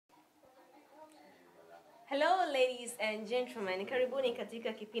Hello ladies and gentlemen, karibuni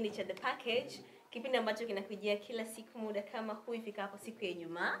katika kipindi cha The Package, kipindi ambacho kinakujia kila siku muda kama huu ifikapo siku ya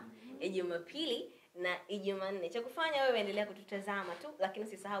Ijumaa, Jumapili na Jumanne. Cha kufanya wewe endelea kututazama tu, lakini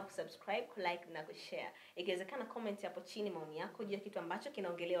usisahau kusubscribe, kulike na kushare. Ikiwezekana comment hapo chini maoni yako juu ya kitu ambacho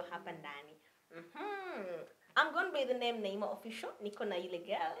kinaongelewa hapa ndani. I'm going by the name Naima Official. Niko na yule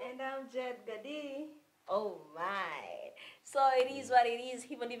girl and I'm Jed Gadi. Oh my. So it is what it is.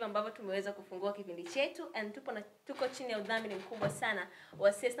 Hivyo ndivyo ambavyo tumeweza kufungua kipindi chetu, and tuko chini ya udhamini mkubwa sana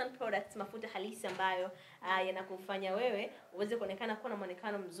wa Sestan Products, mafuta halisi ambayo yanakufanya wewe uweze kuonekana kuwa na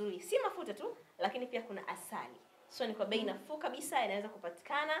muonekano mzuri. Si mafuta tu, lakini pia kuna asali. So ni kwa bei nafuu kabisa, yanaweza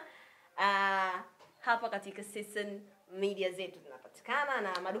kupatikana hapa katika Sestan Media zetu zinapatikana,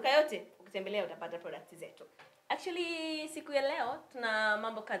 na maduka yote ukitembelea utapata products zetu. Actually, siku ya leo tuna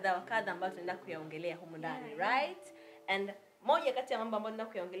mambo kadha wa kadha ambayo tunaenda kuyaongelea humu ndani, right? And moja kati ya mambo ambayo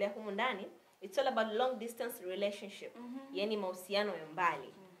tunaenda kuyaongelea humu ndani, it's all about long distance relationship. Yani mahusiano ya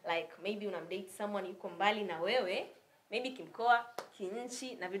mbali. Like maybe unamdate someone yuko mbali na wewe, maybe kimkoa,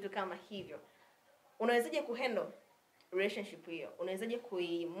 kinchi na vitu kama hivyo. Unawezaje kuhandle relationship hiyo? Unawezaje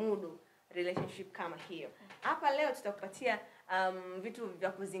kuimudu relationship kama hiyo? Hapa leo tutakupatia vitu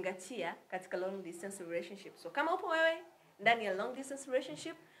vya kuzingatia katika long distance relationship. So kama upo wewe ndani ya long distance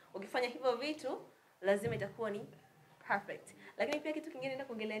relationship, ukifanya hivyo vitu lazima itakuwa ni perfect. Lakini pia kitu kingine nenda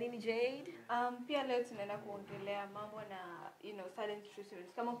kuongelea nini, Jade? Pia leo tunaenda kuongelea mambo na silent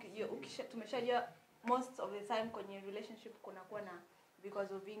treatment. Kama tumeshajua most of the time kwenye relationship kunakuwa na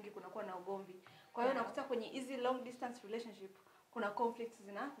vikwazo vingi, kunakuwa na ugomvi. Kwa hiyo unakuta kwenye hizi long distance relationship kuna conflicts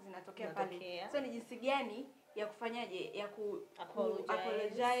zinatokea pale. So ni jinsi gani ya kufanyaje ya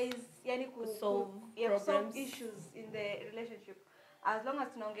apologize, yani solve issues in the relationship. As long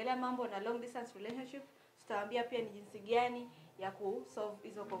as tunaongelea mambo na long distance relationship, tutaambia pia ni jinsi gani ya solve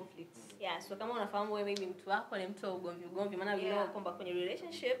hizo conflicts. Yeah, so kama unafahamu wewe maybe mtu wako ni mtu wa ugomvi, maana we know kwamba kwenye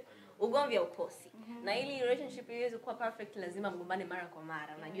relationship ugomvi haukosi. Na ili relationship iweze kuwa perfect lazima mgombane mara kwa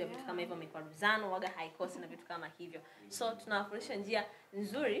mara. Unajua vitu kama hivyo, mikwaruzano waga haikosi na vitu kama hivyo. So tunawafundisha njia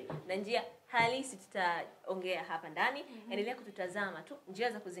nzuri na njia halisi tutaongea hapa ndani. Endelea kututazama tu,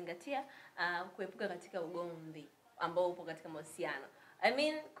 njia za kuzingatia kuepuka katika ugomvi ambao upo katika mahusiano. I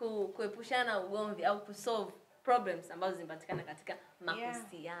mean kuepushana ugomvi au kusolve problems ambazo zinapatikana katika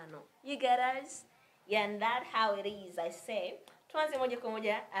mahusiano. You get us? Yeah, and that how it is, I say. Tuanze moja kwa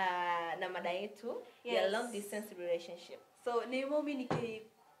moja na mada yetu ya long distance relationship. So ni mimi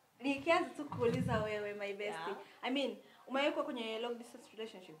nikianza tu kuuliza wewe, my bestie. I mean, umewekwa kwenye long distance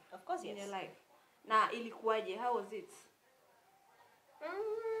relationship? Of course, yes. In your life. Na ilikuwaje? How was it?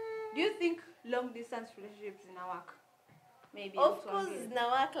 Do you think long distance relationships zina work? Maybe. Of course zina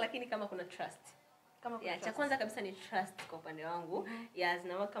work, lakini kama kuna trust. Kama kuna trust. Cha kwanza kabisa ni trust kwa upande wangu.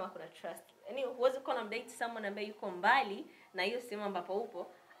 Zina work kama kuna trust. Yaani huwezi kuwa na date someone ambaye yuko mbali na hiyo sehemu ambapo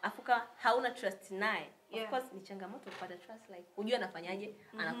upo, afuka hauna trust naye. Of course ni changamoto kupata trust, like hujui anafanyaje,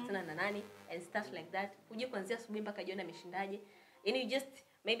 anakutana na nani and stuff like that. Hujui kuanzia asubuhi mpaka jioni ameshindaje. Yaani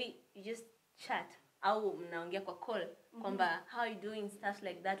maybe you just chat au mnaongea kwa call kwamba how you doing, stuff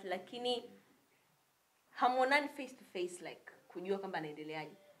like that, lakini hamuonani face to face, like kujua kwamba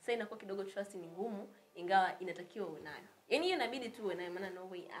anaendeleaje. Sasa inakuwa kidogo trust ni ngumu, ingawa inatakiwa uwe nayo. Yaani hiyo inabidi tu uwe nayo, maana no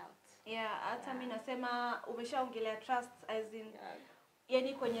way out. Hata mimi nasema umeshaongelea trust as in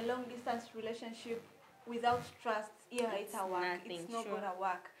yani kwenye long distance relationship without trust haita work. It's not gonna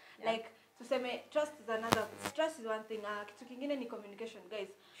work. Like tuseme trust is one thing. Kitu kingine ni communication, guys.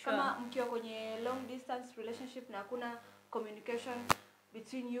 Kama mkiwa kwenye long distance relationship na hakuna communication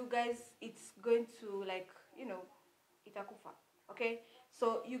between you guys, it's going to itakufa. Okay?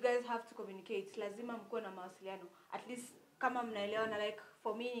 So you guys have to communicate. Lazima mkuwe na mawasiliano. At least kama mnaelewana, like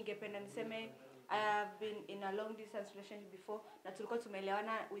for me ningependa niseme I have been in a long distance relationship before, na tulikuwa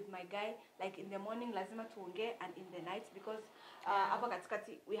tumeelewana with my guy, like in the morning lazima tuongee and in the night, because hapa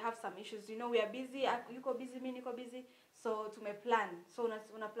katikati we have some issues, we are busy, yuko busy, mimi niko busy, so tumeplan. So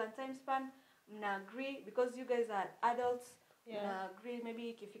una plan time span, mna agree because you guys are adults. Mna agree maybe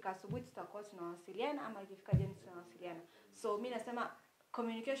ikifika asubuhi tutakuwa tunawasiliana ama ikifika jioni tunawasiliana. So mimi nasema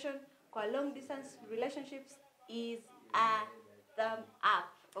communication kwa long distance relationships is a thumb up.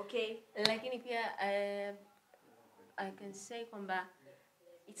 Okay, lakini pia I can say kwamba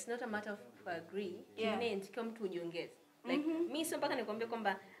it's not a matter of agree. Kingine ndio mtu ujiongeze. Like mimi sio mpaka nikwambie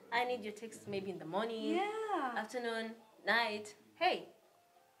kwamba I need your text maybe in the morning, afternoon, night. Hey,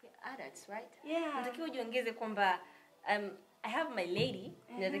 adults, right? Natakiwa ujiongeze kwamba I have my lady,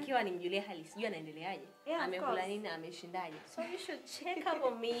 natakiwa nimjulie hali, sijui anaendeleaje. Amekula nini, ameshindaje. So you should check up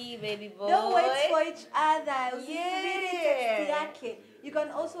on me, baby boy. Don't wait for each other. Usisubiri text yake. You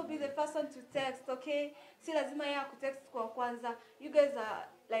can also be the person to text, okay? Si lazima yeye akutext kwa kwanza. You guys are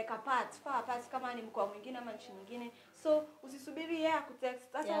like apart, far apart, kama ni mkoa mwingine ama nchi nyingine. So usisubiri yeye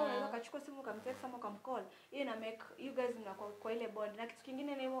akutext. Hata unaweza kachukua simu ukamtext ama ukamcall. Hiyo ina make you guys mnakuwa kwa ile bond. Na kitu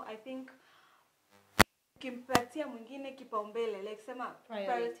kingine ni I think kimpatia mwingine kipaumbele, like sema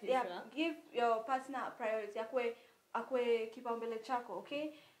priority, yeah, give your partner priority, akwe kipaumbele chako,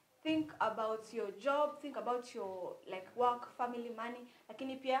 okay? Think about your job, think about your like work, family, money,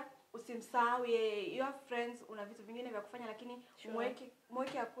 lakini pia usimsahau yeye. You have friends, una vitu vingine vya kufanya, lakini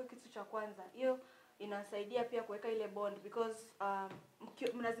mweke akwe kitu cha kwanza. Hiyo inasaidia pia kuweka ile bond because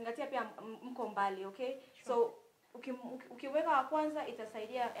mnazingatia pia mko mbali, okay? So ukiweka wa kwanza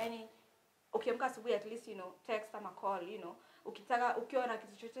itasaidia, yani ukiamka asubuhi at least text ama call, ukitaka ukiwa na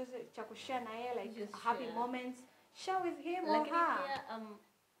kitu chochote cha kushare na yeye, like a happy moment, share with him or her.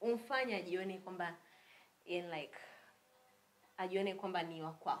 Umfanya ajione kwamba like ajione kwamba ni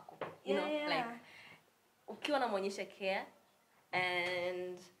wa kwako, you know, like ukiwa unamuonyesha care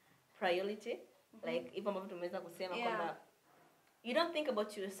and priority, like hivyo ambavyo tumeweza kusema kwamba you don't think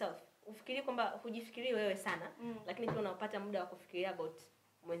about yourself, ufikiri kwamba hujifikiri wewe sana, lakini pia unapata muda wa kufikiria about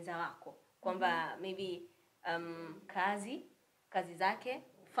mwenza wako, kwamba maybe kazi zake,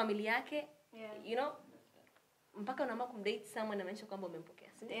 familia yake, you know, mpaka unaamua kumdate someone inamaanisha kwamba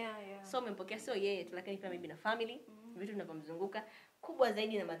umempokea, si ndio? So umempokea sio yeye tu, lakini pia maybe na family, vitu vinavyomzunguka, kubwa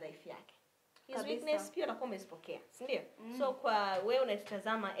zaidi na madhaifu yake. His weakness pia unakuwa umezipokea, si ndio? So kwa wewe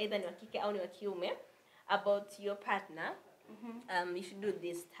unatazama either ni wa kike au ni wa kiume about your partner, you should do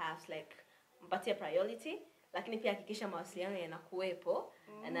these tasks, like mpatie priority, lakini pia hakikisha mawasiliano yanakuwepo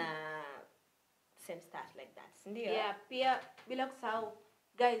na same stuff like that, si ndio? Yeah, pia bila kusahau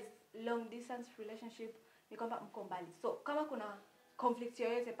guys, long distance relationship ni kwamba mko mbali. So kama kuna conflict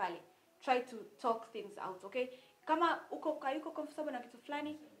yoyote pale, try to talk things out, okay? Kama hayuko comfortable na kitu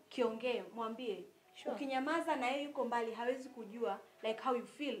fulani, kiongee, mwambie. Ukinyamaza na yeye yuko mbali, hawezi kujua like how you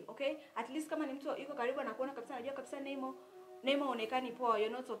feel, okay? At least kama ni mtu yuko karibu na kuona kabisa, anajua kabisa Nemo onekani poa,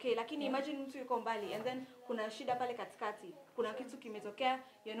 you're not okay. Lakini imagine mtu yuko mbali and then kuna shida pale katikati. Kuna kitu kimetokea,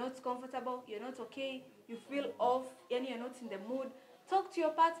 you're not comfortable, you're not okay, you feel off, yani you're not in the mood. Talk to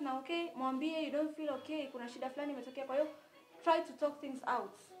your partner, okay? Mwambie you don't feel okay, kuna shida fulani imetokea. Kwa hiyo try to talk things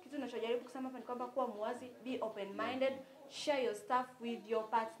out. Kitu ninachojaribu kusema hapa ni kwamba kuwa muwazi, be open minded, share your stuff with your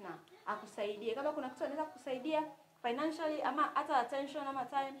partner. Akusaidie. Kama kuna kitu anaweza kukusaidia financially ama hata attention ama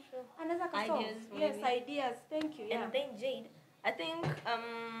time, anaweza kusolve. Yes, ideas. Thank you. And then Jade, I think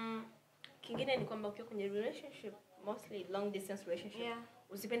kingine ni kwamba ukiwa kwenye relationship, mostly long distance relationship,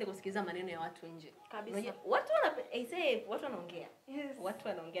 usipende kusikiliza maneno ya watu nje. Kabisa. Watu wanaongea. Yes. Watu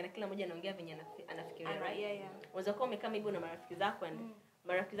wanaongea na kila mmoja anaongea venye anafikiria. Right? Unaweza kuwa umekaa maybe na marafiki zako and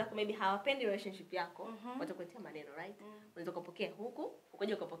marafiki zako maybe hawapendi relationship yako, watakuletea maneno, right? Unaweza kupokea huku,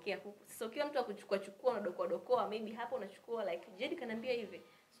 ukaja ukapokea huku. Sasa ukiwa mtu akuchukua unadokoa maybe hapo unachukua like Jade kanambia hivi,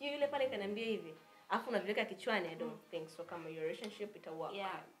 sio yule pale kanambia hivi, afu unaviweka kichwani. I don't think so kama your relationship ita work.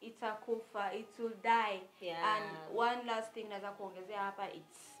 Itakufa, it will die. And one last thing naweza kuongezea hapa,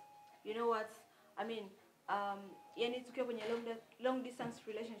 it's, you know what I mean, yani tukiwa kwenye long distance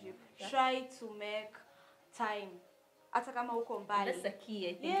relationship, try to make time. Hata kama uko mbali. That's the key,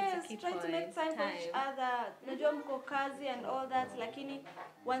 I think. It's a key try to make time for each other. Najua mko kazi and all that, lakini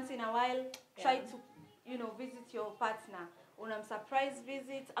once in a while, try to, visit your partner. Surprise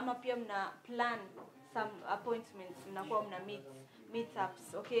visit, ama pia mna plan some appointments, mnakuwa mna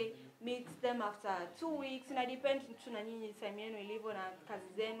meetups, okay? Meet them after 2 weeks, ina depend tu na nyinyi time yenu ilivyo na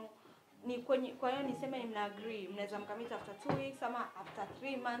kazi zenu. Kwa hiyo niseme ni mna agree, mnaweza mkamit after 2 weeks ama after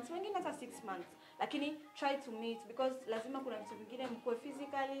 3 months, wengine hata 6 months. Lakini try to meet because lazima kuna vitu vingine mko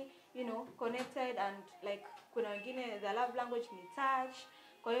physically, connected, and like kuna wengine the love language ni touch.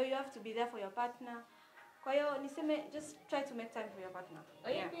 Kwa hiyo you have to be there for your partner. Kwa hiyo niseme just try to make time for your partner.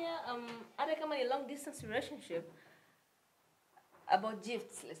 Hata kama ni long distance relationship, about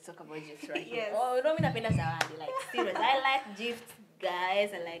gifts, let's talk about gifts, right? Yes. Mimi napenda zawadi, like serious. I like gifts,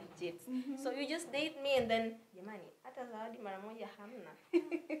 guys. I like gifts. So you just date me and then jamani, hata zawadi mara moja hamna.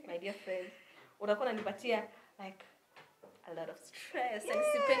 My dear friends, unakuwa unanipatia like a lot of stress. And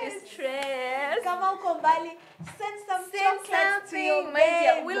sipendi stress. Kama uko mbali, send some chocolates to your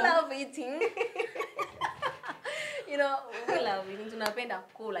babe. We love eating. We love eating. Tunapenda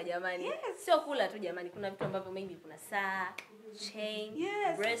kula jamani. Sio kula tu jamani, kuna vitu ambavyo maybe kuna saa, chain,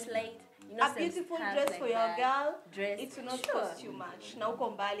 bracelet, a beautiful dress like for your girl. It will not cost you much. Na uko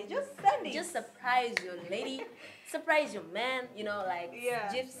mbali, just send it. Just surprise your lady, surprise your man,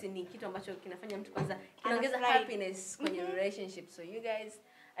 gifts ni kitu ambacho kinafanya mtu kwanza kinaongeza happiness kwenye relationship. So you guys,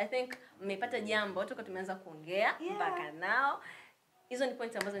 I think mmepata jambo toka tumeanza kuongea mpaka now. hizo ni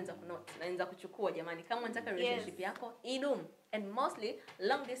points ambazo naweza kunote na naweza kuchukua jamani, kama unataka relationship yako idum, and mostly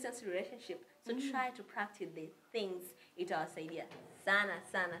long distance relationship, so try to practice the things itawasaidia sana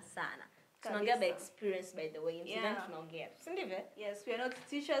sana sana. Tunaongea by experience, by the way, incident tunaongea, si ndivyo? Yes, we are not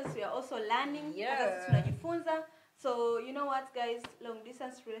teachers, we are also learning. Yeah. Tunajifunza. So you know what guys, long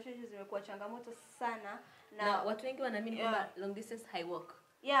distance relationships zimekuwa changamoto sana na watu wengi wanaamini kwamba long distance haiwork.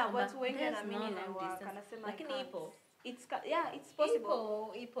 Yeah, watu wengi wanaamini haiwork, anasema lakini ipo. It's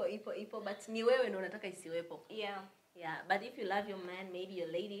possible. Ipo, but ni wewe ndio unataka isiwepo. Yeah, but if you love your man, maybe your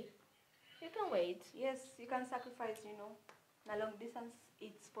lady, you can wait. Yes, you can sacrifice, you know. Na long distance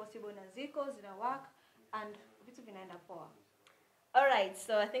it's possible, na zina work and vitu vinaenda poa. Alright,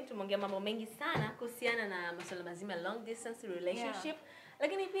 so I think tumeongea mambo mengi sana kuhusiana na masuala mazima long distance relationship.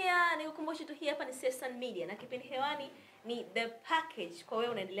 Lakini pia nikukumbushe tu, hii hapa ni Session Media na kipindi hewani ni The Package. Kwa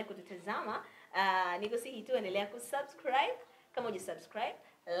wewe unaendelea kututazama, nikusihi tu endelea kusubscribe kama hujasubscribe,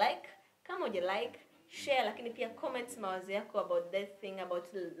 like kama hujalike, share, lakini pia comment mawazo yako about that thing,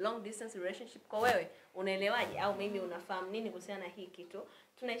 about long distance relationship. Kwa wewe unaelewaje, au maybe unafahamu nini kuhusiana na hii kitu?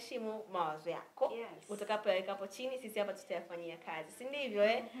 Tunaheshimu mawazo yako. Utakapoweka hapo chini, sisi hapa tutayafanyia kazi, si ndivyo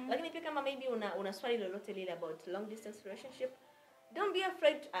Lakini pia kama maybe una swali lolote lile about long distance relationship, don't be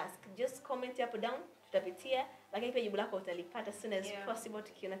afraid to ask. Just comment hapo down, tutapitia, lakini pia jibu lako utalipata as soon as possible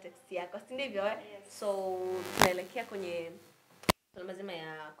tukiona text yako, si ndivyo So tunaelekea kwenye mazima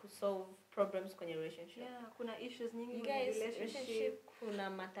ya kusolve problems kwenye relationship. Kuna issues nyingi kwenye relationship, kuna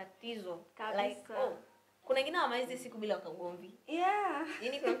matatizo kabisa. Like kuna wengine wamaliza siku bila ugomvi.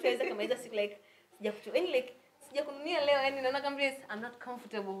 Yaani kuna mtu anaweza kamaliza siku like sijakununia leo, yani naona kama I'm not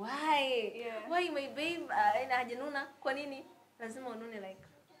comfortable. Why my babe ina hajanuna? Kwa nini lazima unune like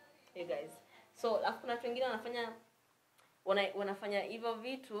you guys? So kuna watu wengine wanafanya hivyo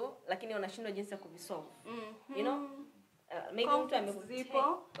vitu lakini wanashindwa jinsi ya kuvisolve. You know? Maybe mtu amekuzipo,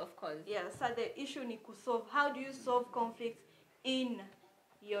 of course. So the issue ni kusolve. How do you solve conflicts in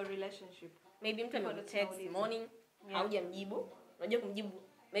your relationship? Maybe mtu amekutext morning, haujamjibu. Unajua kumjibu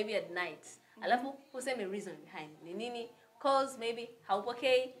maybe at night. Alafu useme reason behind. Ni nini? Cause maybe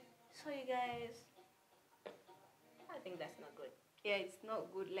haupokei. So you guys, I think that's not good. It's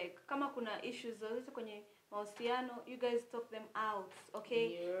not good. Like kama kuna issues zozote kwenye mahusiano, you guys talk them out, okay?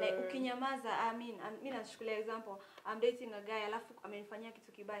 Like ukinyamaza, mimi nashukulia example, I'm dating a guy alafu amenifanyia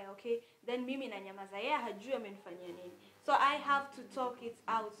kitu kibaya, okay? Then mimi nanyamaza, yeye hajui amenifanyia nini. So I have to talk it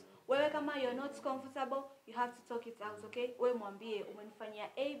out. Wewe kama you're not comfortable, you have to talk it out, okay? Wewe mwambie umenifanyia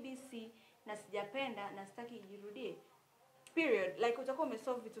ABC na sijapenda na sitaki ijirudie. Period. Like utakuwa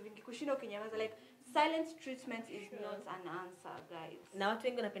umesolve vitu vingi. Kushinda ukinyamaza, like silent treatment is not an answer, guys. Na watu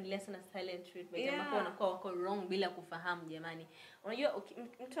wengi wanapendelea sana silent treatment, ambapo wanakuwa wako wrong bila kufahamu jamani. Unajua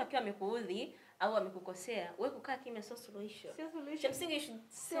mtu akiwa amekuudhi au amekukosea, wewe kukaa kimya sio solution. Cha msingi you should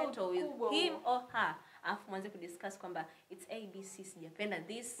settle with him or her. Afu mwanze kudiscuss kwamba it's ABC, sijapenda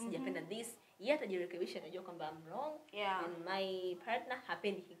this, sijapenda this. Yeye atajirekebisha, atajua kwamba I'm wrong and my partner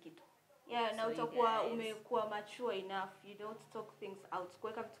hapendi hiki kitu. Na utakuwa umekuwa mature enough, you don't talk things out.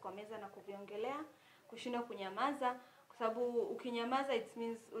 Kuweka vitu kwa meza na kuviongelea, kushinda kunyamaza, kwa sababu ukinyamaza it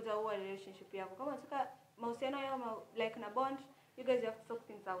means utaua relationship yako. Kama unataka mahusiano yao like na bond, you guys have to talk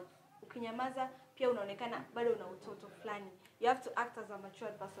things out. Ukinyamaza pia unaonekana bado una utoto fulani. You have to act as a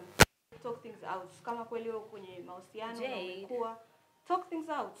mature person. Talk things out. Kama kweli wewe kwenye mahusiano umekuwa, talk things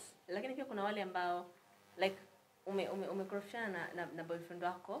out. Lakini pia kuna wale ambao like umekorofishana na boyfriend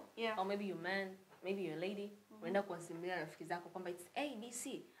wako, or maybe your man, maybe your lady, unaenda kuwasimulia rafiki zako kwamba it's ABC.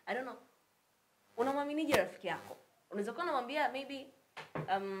 I don't know. Unamwaminije rafiki yako? Unaweza kuwa unamwambia maybe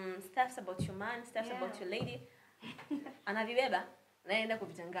stuff about your man, stuff about your lady. Anavibeba na anaenda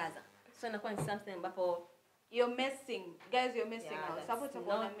kuvitangaza. So inakuwa ni something ambapo you're messing. Guys, you're messing out. Sababu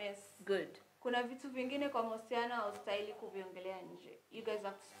utakuwa na mess. Good. Kuna vitu vingine kwa mahusiano haustahili kuviongelea nje. You guys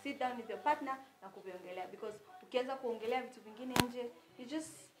have to sit down with your partner na kuviongelea, because ukianza kuongelea vitu vingine nje, you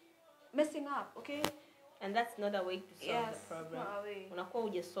just messing up, okay? And that's not a way to solve the problem. Unakuwa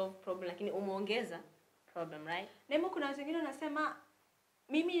uje solve problem lakini umeongeza problem, right? Nemo kuna watu wengine wanasema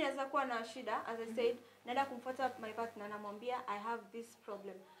mimi naweza kuwa na shida, as I said, naenda kumfuata my partner na namwambia I have this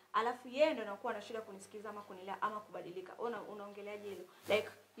problem. Alafu yeye ndo anakuwa na shida kunisikiza ama kunielewa ama kubadilika. Unaongeleaje hilo? Like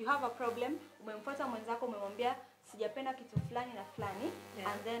you have a problem, umemfuata mwenzako umemwambia sijapenda kitu fulani na fulani,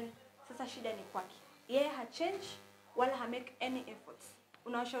 and then sasa shida ni kwake. Yeye ha change wala ha make any efforts.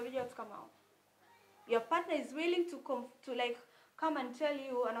 Unawashauri watu kama hao? Your partner is willing to like come and tell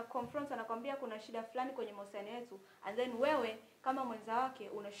you, ana confront, anakwambia kuna shida fulani kwenye mahusiano yetu, and then wewe kama mwenza wake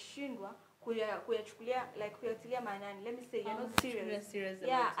unashindwa kuyachukulia, like kuyatilia maanani. Let me say you're not serious. Serious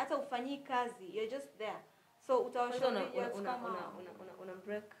hata ufanyii kazi, you're just there. So utawashauri una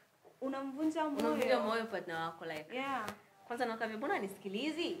break, unamvunja moyo partner wako like. Yeah. Kwanza nakwambia mbona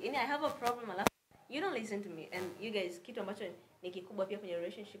nisikilizi? Yaani I have a problem alafu you don't listen to me. And you guys, kitu ambacho ni kikubwa pia kwenye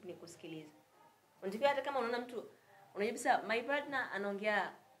relationship ni kusikiliza. Unajua hata kama unaona mtu unajibisa my partner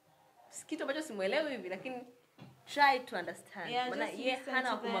anaongea kitu ambacho simuelewi hivi, lakini try to understand. Maana yeye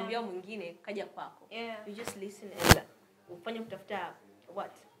hana kumwambia mwingine kaja kwako. You just listen and ufanye kutafuta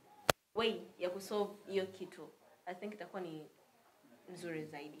way ya kusolve hiyo kitu. I think itakuwa ni nzuri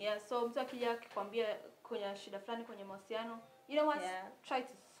zaidi. Yeah, so mtu akija akikwambia kuna shida fulani kwenye mahusiano, you know what? Try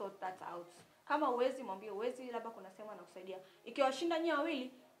to sort that out. Kama uwezi mwambie uwezi, labda kuna sema anakusaidia. Ikiwashinda nyinyi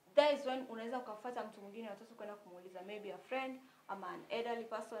wawili, that is when unaweza ukafuata mtu mwingine watoto kwenda kumuuliza, maybe a friend ama an elderly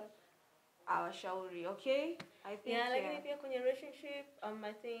person awashauri, okay? I think lakini pia kwenye relationship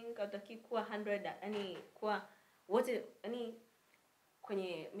I think utaki kuwa 100, yani kwa wote, yani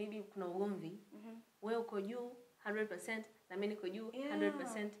kwenye maybe kuna ugomvi, wewe uko juu 100% na mimi niko juu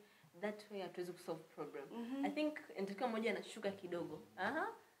 100%, that way hatuwezi kusolve problem. I think nitakiwa mmoja anashuka kidogo.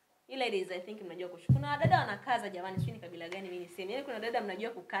 You ladies, I think mnajua kushuka. Kuna dada wanakaza jamani, sio ni kabila gani mimi niseme. Yaani kuna dada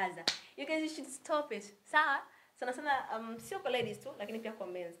mnajua kukaza. You guys should stop it. Sawa? Sana sio kwa ladies tu, lakini pia kwa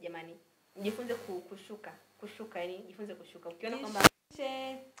men jamani. Mjifunze kushuka, yani jifunze kushuka. Ukiona kwamba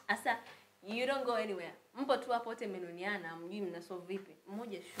asa you don't go anywhere. Mpo tu hapo wote mmenuniana, mjui mnasolve vipi.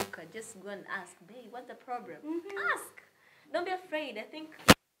 Mmoja shuka, just go and ask, "Babe, what's the problem?" Ask. Don't be afraid. I think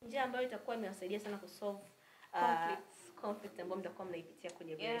njia ambayo itakuwa imewasaidia sana kusolve conflict ambayo mtakuwa mnaipitia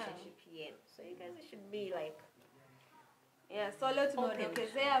kwenye relationship yenu. So you guys should be like so leo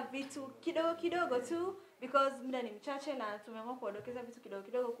tumedokezea vitu kidogo tu because muda ni mchache na tumeamua kuodokeza vitu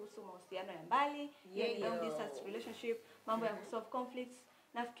kidogo kuhusu mahusiano ya mbali, long distance relationship, mambo ya kusolve conflicts.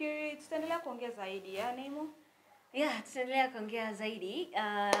 Nafikiri tutaendelea kuongea zaidi, Nemo. Tutaendelea kuongea zaidi.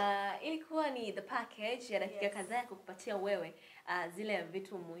 Ilikuwa ni the package ya dakika kadhaa ya kukupatia wewe zile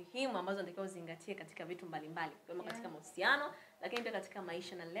vitu muhimu ambazo unatakiwa uzingatie katika vitu mbalimbali, kama katika mahusiano, lakini pia katika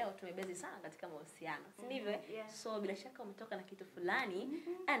maisha, na leo tumebezi sana katika mahusiano. Si ndivyo? So bila shaka umetoka na kitu fulani.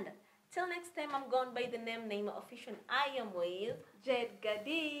 And till next time, I'm gone by the name Neema Official. I am with Jade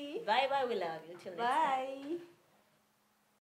Gadi. Bye bye, we love you. Till next time. Bye.